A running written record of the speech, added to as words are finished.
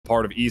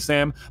part of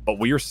ESAM, but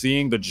we are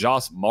seeing the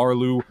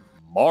Josmarlu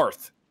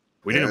Marth.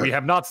 We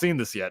have not seen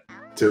this yet.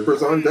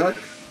 Tipper's on deck.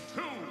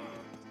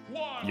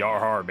 Yar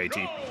har,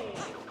 matey.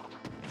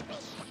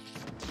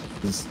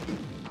 He's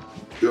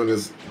doing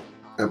his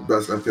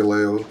best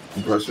MKLeo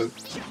impression.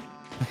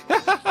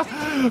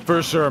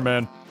 For sure,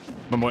 man.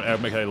 Remember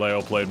when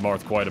MKLeo played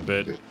Marth quite a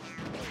bit.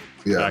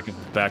 Yeah.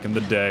 Back in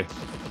the day.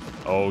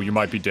 Oh, you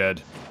might be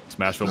dead.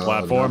 Smashville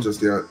platform. Not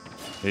just yet.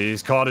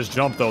 He's caught his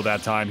jump though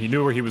that time. He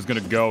knew where he was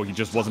gonna go. He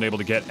just wasn't able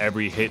to get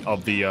every hit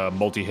of the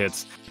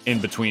multi-hits in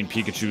between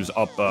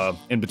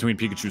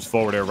Pikachu's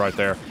forward air right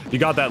there. If he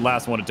got that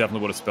last one, it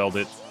definitely would have spelled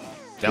it.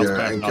 Down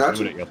smash, not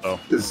doing it yet though.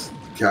 Is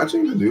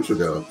catching the neutral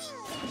dubs.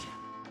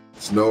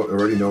 It's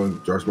already knowing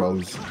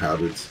Josmarlu's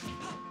habits.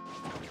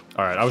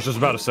 All right, I was just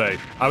about to say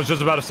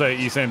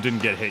ESAM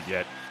didn't get hit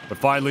yet. But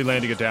finally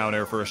landing a down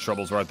air for his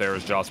troubles right there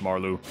is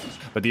Josmarlu.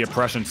 But the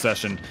oppression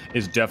session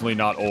is definitely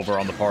not over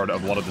on the part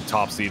of one of the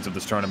top seeds of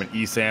this tournament,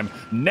 ESAM,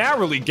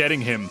 narrowly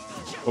getting him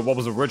with what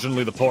was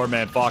originally the poor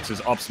man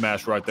Fox's up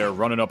smash right there,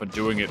 running up and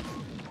doing it.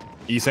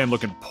 ESAM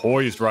looking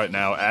poised right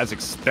now, as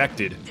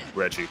expected,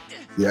 Reggie.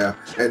 Yeah,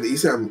 and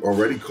ESAM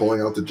already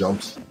calling out the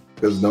jumps,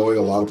 because knowing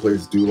a lot of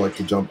players do like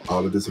to jump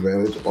out of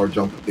disadvantage or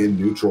jump in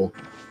neutral.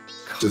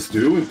 Just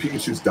doing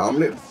Pikachu's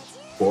dominant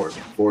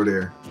forward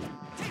air.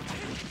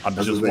 I'm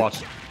just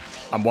watching.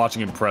 I'm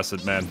watching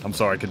impressive, man. I'm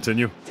sorry,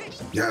 continue.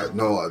 Yeah,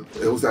 no,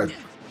 it was that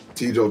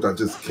T-joke that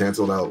just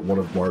canceled out one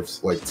of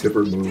Marth's like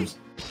tipper moves.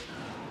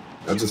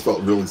 That just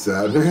felt really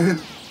sad,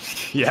 man.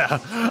 Yeah,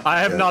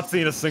 I have not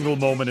seen a single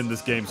moment in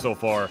this game so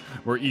far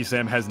where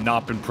ESAM has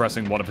not been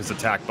pressing one of his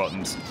attack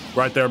buttons.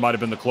 Right there might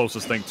have been the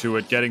closest thing to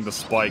it, getting the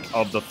spike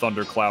of the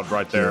Thundercloud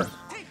right there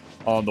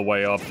on the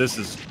way up. This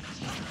is...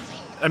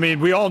 I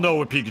mean, we all know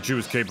what Pikachu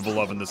is capable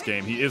of in this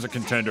game. He is a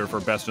contender for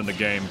best in the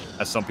game,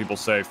 as some people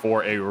say,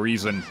 for a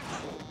reason.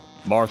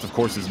 Marth, of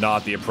course, is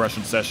not. The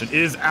oppression session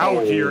is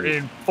out here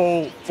in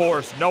full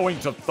force, knowing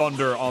to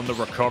thunder on the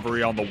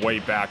recovery on the way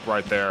back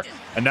right there.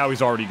 And now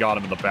he's already got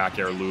him in the back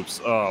air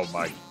loops. Oh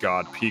my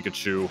god,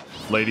 Pikachu.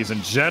 Ladies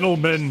and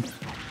gentlemen.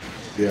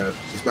 Yeah,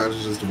 this match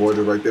is just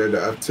avoided right there.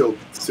 The F-tilt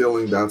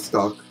sealing that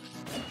stock.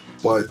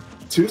 But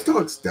 2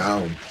 stocks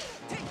down.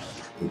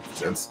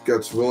 It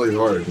gets really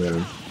hard,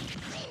 man.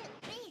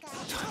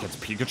 Gets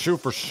Pikachu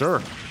for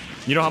sure.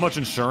 You know how much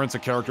insurance a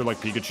character like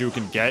Pikachu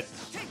can get?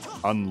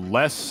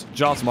 Unless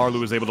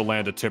Josmarlu is able to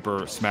land a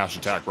tipper smash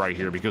attack right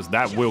here, because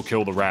that will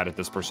kill the rat at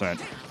this percent.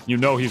 You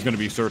know he's going to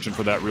be searching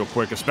for that real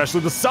quick,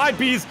 especially the side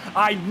Bs.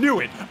 I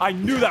knew it. I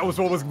knew that was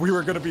what we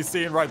were going to be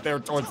seeing right there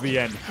towards the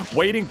end.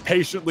 Waiting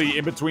patiently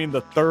in between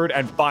the third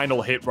and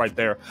final hit right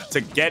there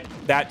to get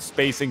that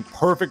spacing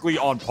perfectly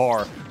on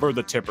par for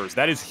the tippers.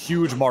 That is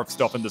huge Marth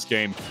stuff in this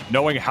game,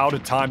 knowing how to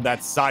time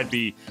that side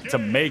B to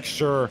make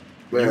sure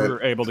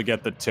you're able to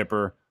get the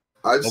tipper.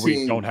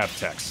 We don't have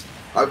text.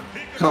 I've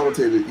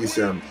commentated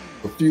ESAM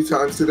a few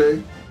times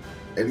today,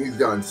 and he's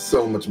gotten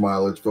so much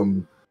mileage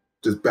from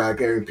just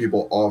back airing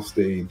people off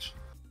stage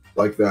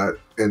like that,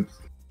 and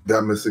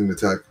that missing the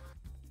tech.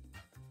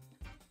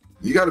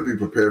 You got to be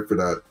prepared for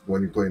that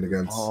when you're playing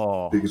against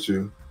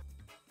Pikachu.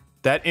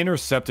 That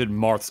intercepted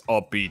Marth's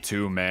up B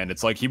too, man.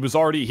 It's like he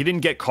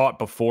didn't get caught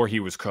before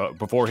his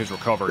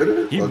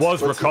recovery. He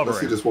was recovering. Let's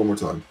see this one more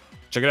time.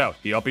 Check it out.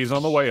 He up B's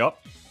on the way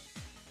up.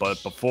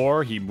 But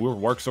before he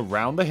works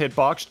around the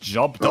hitbox,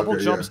 double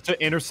jumps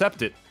to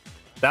intercept it.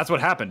 That's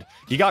what happened.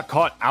 He got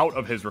caught out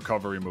of his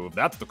recovery move.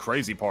 That's the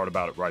crazy part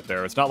about it right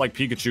there. It's not like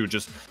Pikachu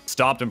just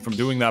stopped him from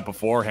doing that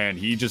beforehand.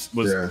 He just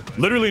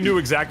literally knew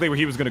exactly where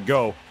he was going to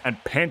go and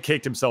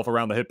pancaked himself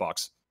around the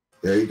hitbox.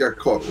 Yeah, he got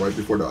caught right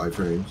before the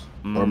iframes.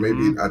 Or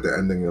maybe at the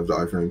ending of the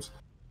iframes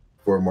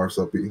for Marth's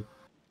up B.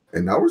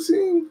 And now we're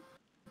seeing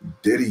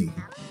Diddy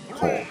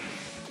call.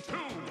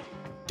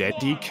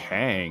 Diddy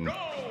Kang.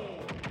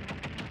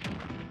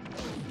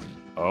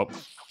 Oh,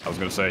 I was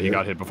going to say he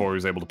got hit before he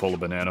was able to pull a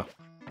banana.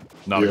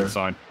 Not a good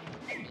sign.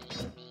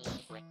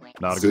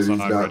 Not a good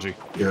sign, Reggie.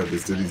 Yeah,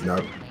 this Diddy's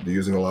not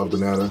using a lot of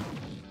banana.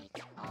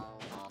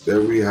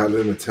 There we had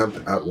an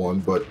attempt at one,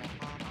 but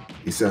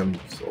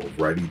ESAM's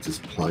already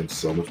just applying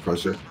so much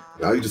pressure.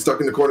 Now he's just stuck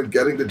in the corner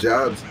getting the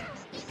jabs.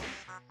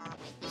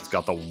 It's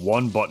got the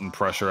one button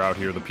pressure out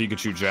here, the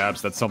Pikachu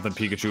jabs. That's something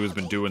Pikachu has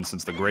been doing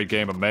since the great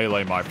game of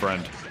Melee, my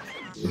friend.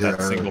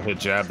 That single hit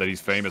jab that he's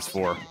famous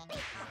for.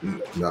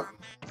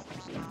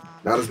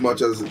 Not as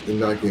much as in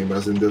that game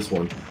as in this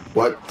one,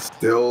 but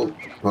still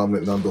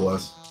prominent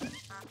nonetheless.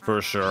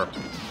 For sure.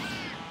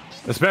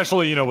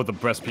 Especially, you know, with the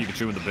best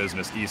Pikachu in the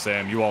business,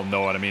 ESAM, you all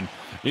know it. I mean,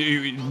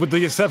 with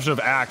the exception of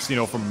Axe, you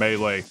know, from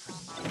Melee,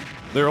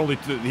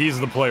 he's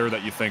the player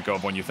that you think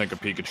of when you think of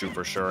Pikachu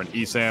for sure. And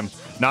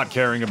ESAM, not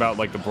caring about,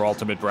 like, the Brawl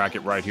Ultimate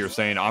bracket right here,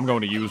 saying, I'm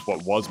going to use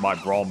what was my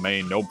Brawl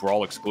main, no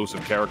Brawl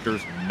exclusive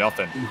characters,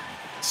 nothing.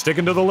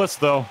 Sticking to the list,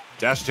 though.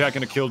 Dash attack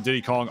gonna kill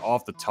Diddy Kong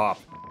off the top.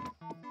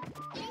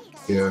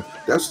 Yeah,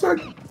 that's like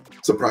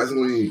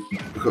surprisingly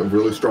a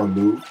really strong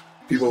move.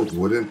 People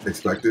wouldn't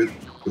expect it.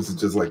 This is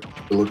just like,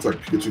 it looks like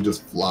Pikachu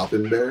just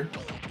flopping there.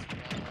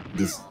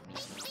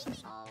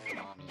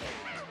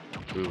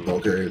 Ooh.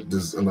 Okay,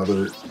 there's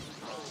another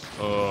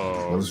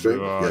string.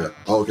 God.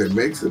 Yeah. Okay,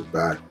 makes it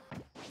back.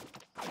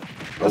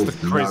 That's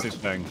the craziest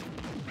thing.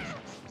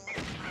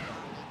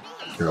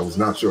 Yeah, I was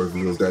not sure if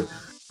he was dead.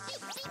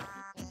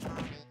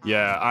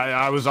 Yeah,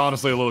 I was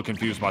honestly a little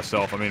confused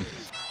myself. I mean,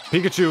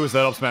 Pikachu, as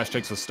that up smash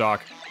takes the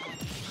stock,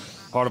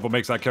 part of what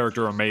makes that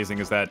character amazing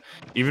is that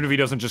even if he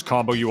doesn't just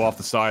combo you off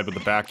the side with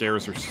the back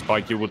airs or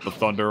spike you with the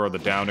thunder or the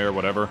down air,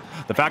 whatever,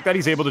 the fact that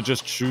he's able to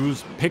just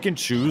pick and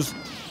choose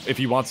if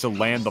he wants to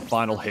land the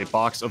final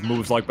hitbox of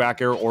moves like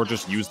back air or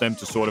just use them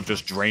to sort of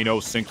just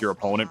Drano sink your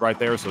opponent right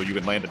there so you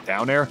can land a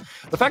down air.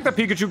 The fact that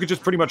Pikachu could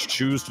just pretty much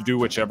choose to do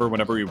whichever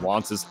whenever he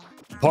wants is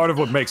part of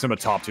what makes him a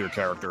top tier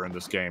character in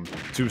this game,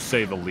 to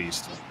say the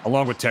least.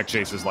 Along with tech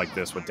chases like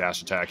this with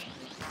dash attack.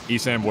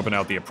 ESAM whipping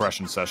out the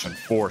oppression session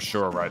for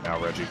sure right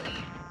now, Reggie.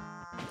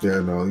 Yeah,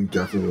 no, he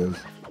definitely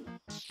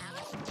is.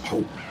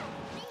 Oh.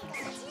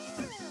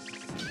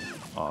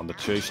 On the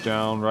chase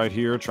down right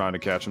here, trying to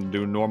catch him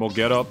doing normal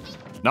get up.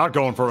 Not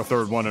going for a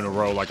third one in a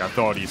row like I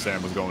thought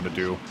ESAM was going to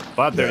do.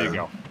 But there you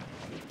go.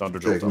 Thunder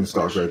Jolt taking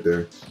stock right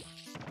there.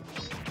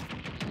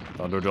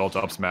 Thunder Jolt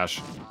up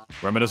smash.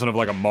 Reminiscent of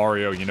like a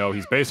Mario, you know,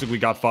 he's basically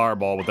got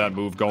Fireball with that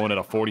move going at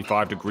a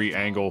 45-degree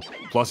angle.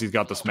 Plus he's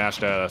got the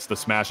smash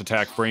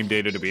attack frame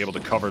data to be able to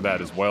cover that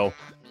as well.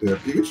 Yeah,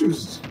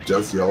 Pikachu's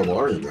just yellow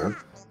Mario, man.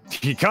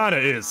 He kind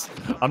of is.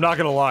 I'm not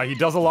going to lie. He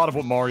does a lot of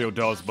what Mario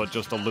does, but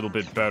just a little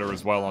bit better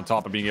as well, on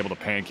top of being able to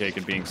pancake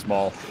and being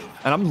small.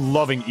 And I'm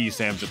loving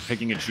ESAM just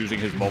picking and choosing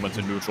his moments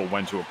in neutral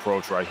when to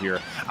approach right here.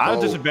 At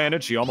a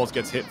disadvantage, he almost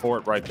gets hit for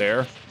it right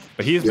there.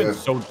 But he has been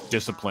so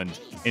disciplined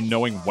in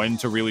knowing when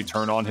to really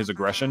turn on his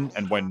aggression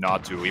and when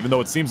not to. Even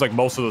though it seems like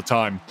most of the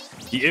time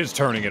he is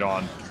turning it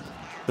on.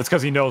 That's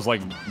because he knows,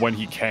 like, when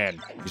he can.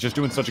 He's just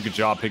doing such a good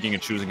job picking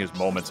and choosing his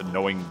moments and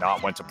knowing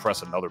not when to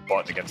press another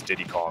button against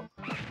Diddy Kong.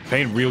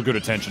 Paying real good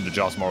attention to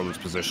Josmarlu's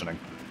positioning.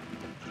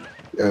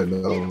 Yeah,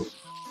 no,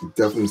 he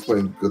definitely is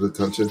paying good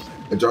attention.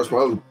 And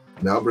Josmarlu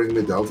now bringing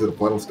it down to the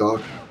final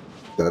stock.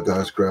 That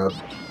dash grab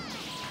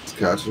is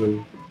catching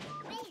him.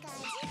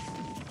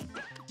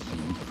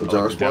 But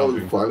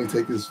Josmarlu finally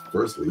take his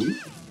first lead.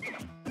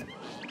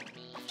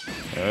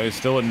 Yeah, he's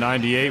still at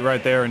 98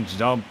 right there and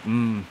jump.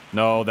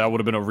 No, that would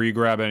have been a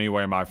regrab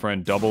anyway, my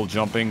friend. Double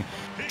jumping.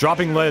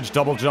 Dropping ledge,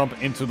 double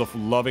jump into the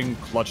loving,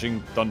 clutching,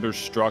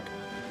 thunderstruck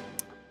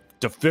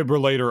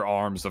defibrillator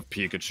arms of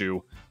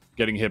Pikachu.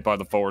 Getting hit by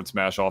the forward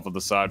smash off of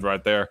the side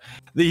right there.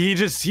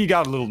 He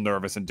got a little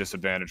nervous and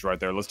disadvantaged right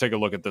there. Let's take a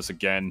look at this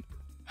again.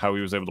 How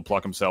he was able to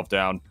pluck himself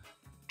down.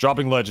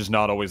 Dropping ledge is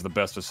not always the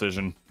best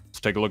decision. Let's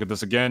take a look at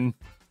this again.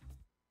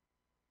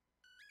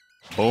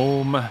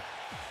 Boom. Yeah.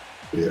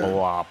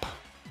 Blop.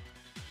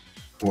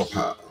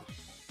 Wow.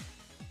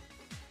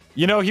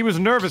 You know, he was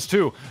nervous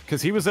too,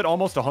 because he was at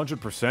almost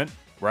 100%,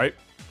 right?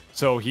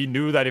 So he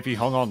knew that if he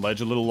hung on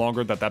ledge a little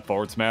longer, that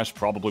forward smash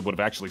probably would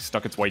have actually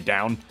stuck its way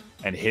down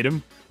and hit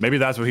him. Maybe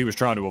that's what he was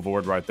trying to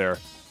avoid right there.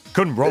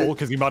 Couldn't roll,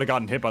 because he might have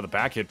gotten hit by the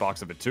back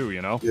hitbox of it too,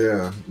 you know?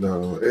 Yeah,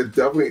 no, it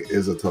definitely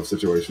is a tough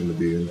situation to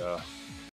be in. Yeah.